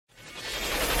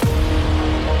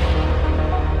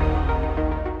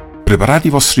Preparate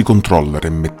i vostri controller e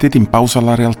mettete in pausa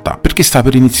la realtà, perché sta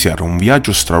per iniziare un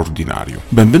viaggio straordinario.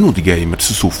 Benvenuti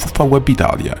gamers su FUFA Web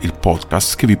Italia, il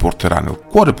podcast che vi porterà nel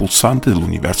cuore pulsante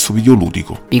dell'universo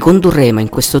videoludico. Vi condurremo in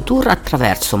questo tour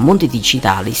attraverso mondi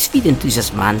digitali, sfide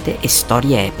entusiasmanti e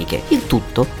storie epiche, il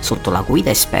tutto sotto la guida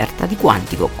esperta di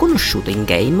Quantico, conosciuto in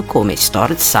game come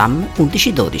Storage Sam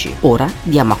 1112. Ora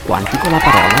diamo a Quantico la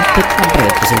parola per una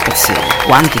breve presentazione.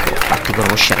 Quantico, fatti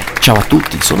conoscere. Ciao a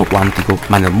tutti, sono Quantico,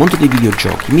 ma nel mondo dei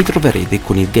videogiochi mi troverete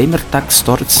con il gamer tag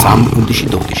Storage Sam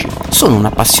 1112. Sono un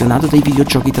appassionato dei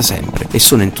videogiochi da sempre e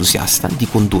sono entusiasta di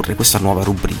condurre questa nuova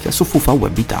rubrica su FUFA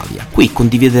Web Italia. Qui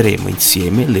condivideremo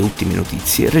insieme le ultime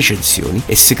notizie, recensioni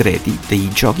e segreti dei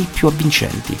giochi più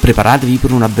avvincenti. Preparatevi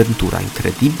per un'avventura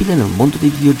incredibile nel mondo dei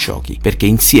videogiochi, perché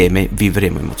insieme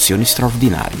vivremo emozioni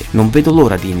straordinarie. Non vedo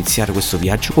l'ora di iniziare questo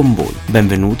viaggio con voi.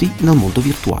 Benvenuti nel mondo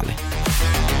virtuale.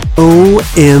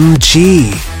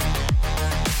 OMG!